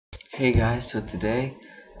Hey guys, so today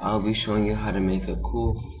I'll be showing you how to make a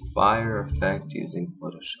cool fire effect using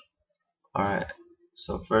Photoshop. Alright,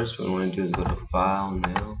 so first what we want to do is go to File,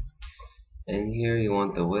 New, and here you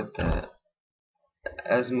want the width at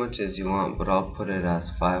as much as you want, but I'll put it as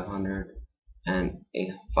 500 and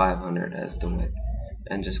 500 as the width,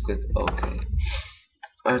 and just click OK.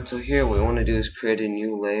 Alright, so here what we want to do is create a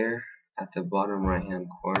new layer at the bottom right hand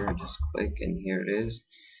corner. Just click and here it is.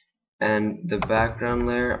 And the background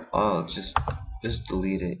layer, just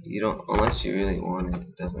delete it. You don't, unless you really want it,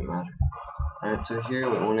 it doesn't matter. Alright, so here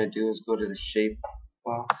what we want to do is go to the shape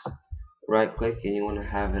box, right click, and you want to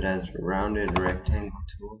have it as rounded rectangle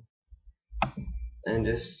tool, and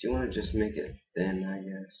you want to just make it thin, I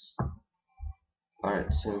guess.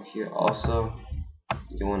 Alright, so here also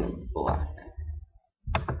you want it black.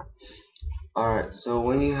 Alright, so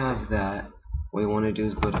when you have that, what you want to do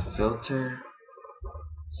is go to Filter,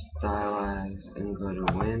 Stylize, and go to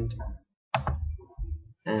Wind.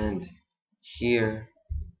 And here,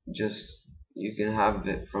 you can have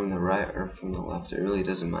it from the right or from the left, it really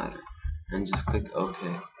doesn't matter, and just click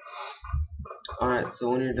OK. Alright, so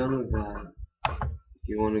when you're done with that,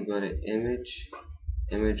 you want to go to image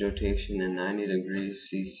rotation in 90 degrees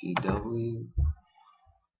CCW,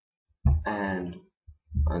 and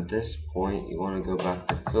at this point you want to go back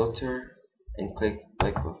to filter and click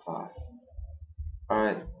Liquefy.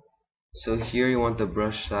 Alright, so here you want the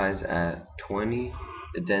brush size at 20,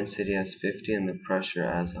 the density as 50, and the pressure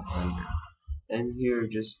as 100. And here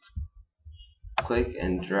just click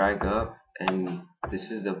and drag up, and this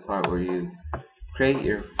is the part where you create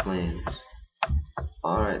your flames.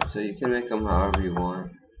 Alright, so you can make them however you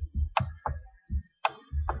want.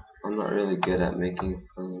 I'm not really good at making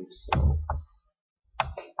flames, so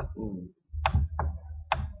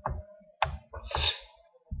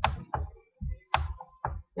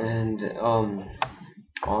and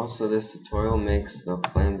also this tutorial makes the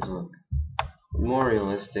flames look more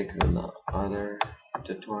realistic than the other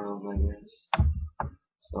tutorials, I guess.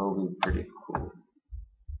 So it'll be pretty cool.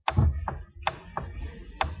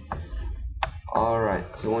 Alright,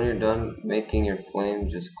 so when you're done making your flame,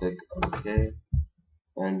 just click OK,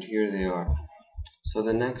 and here they are. So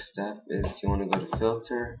the next step is you want to go to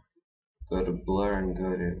Filter, go to Blur, and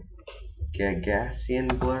go to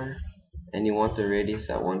Gaussian Blur, and you want the radius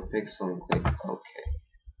at 1 pixel, and click OK.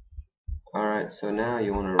 Alright, so now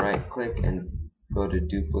you want to right click and go to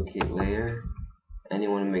Duplicate Layer, and you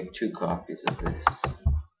want to make 2 copies of this.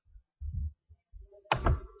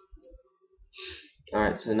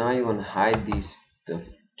 Alright, so now you want to hide the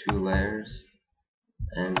 2 layers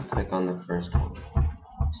and click on the first one.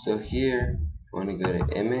 So here you want to go to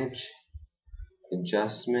Image,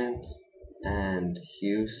 Adjustment, and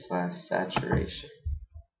Hue/Saturation.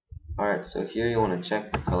 Alright, so here you want to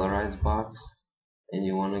check the colorize box, and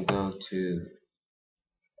you want to go to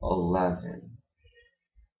 11.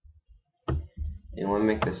 You want to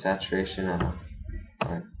make the saturation at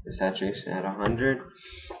 100,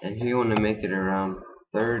 and here you want to make it around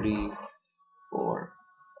 34,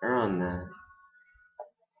 around that,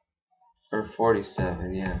 or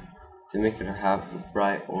 47, yeah, to make it have a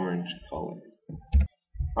bright orange color.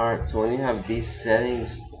 Alright, so when you have these settings,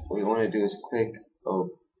 what you want to do is click OK.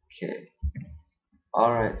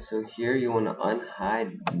 Alright, so here you want to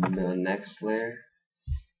unhide the next layer,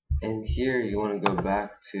 and here you want to go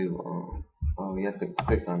back to you have to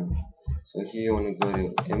click on it. So here you want to go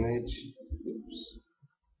to Image,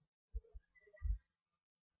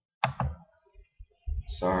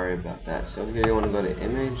 sorry about that. So here you want to go to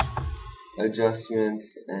Image,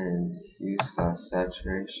 Adjustments, and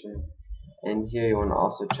Hue/Saturation, and here you want to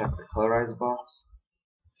also check the colorize box,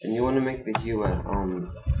 and you want to make the hue at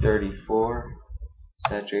 34,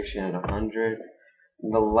 saturation at 100,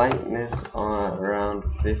 the lightness around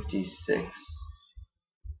 56,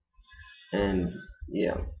 and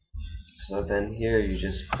yeah. So then here you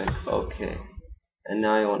just click OK, and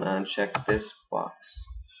now you want to uncheck this box.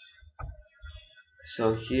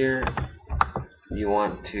 So here you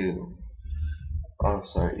want to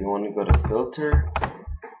you want to go to Filter,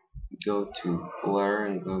 go to Blur,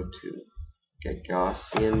 and go to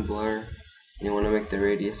Gaussian Blur, and you want to make the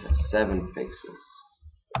radius at 7 pixels.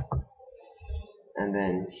 And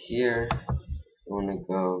then here you want to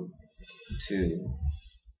go to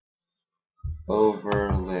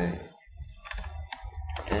Overlay,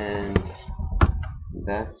 and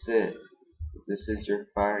that's it. This is your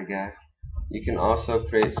fire gas. You can also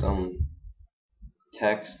create some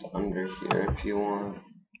text under here if you want.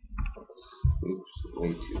 Oops,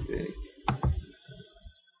 way too big.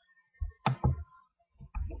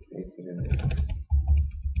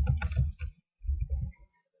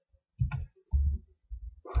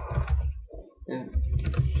 Yeah.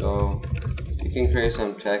 So you can create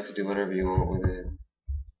some text, do whatever you want with it.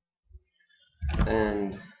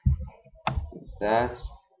 And that's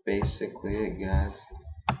basically it, guys.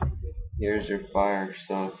 Here's your fire.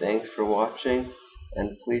 So thanks for watching,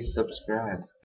 and please subscribe.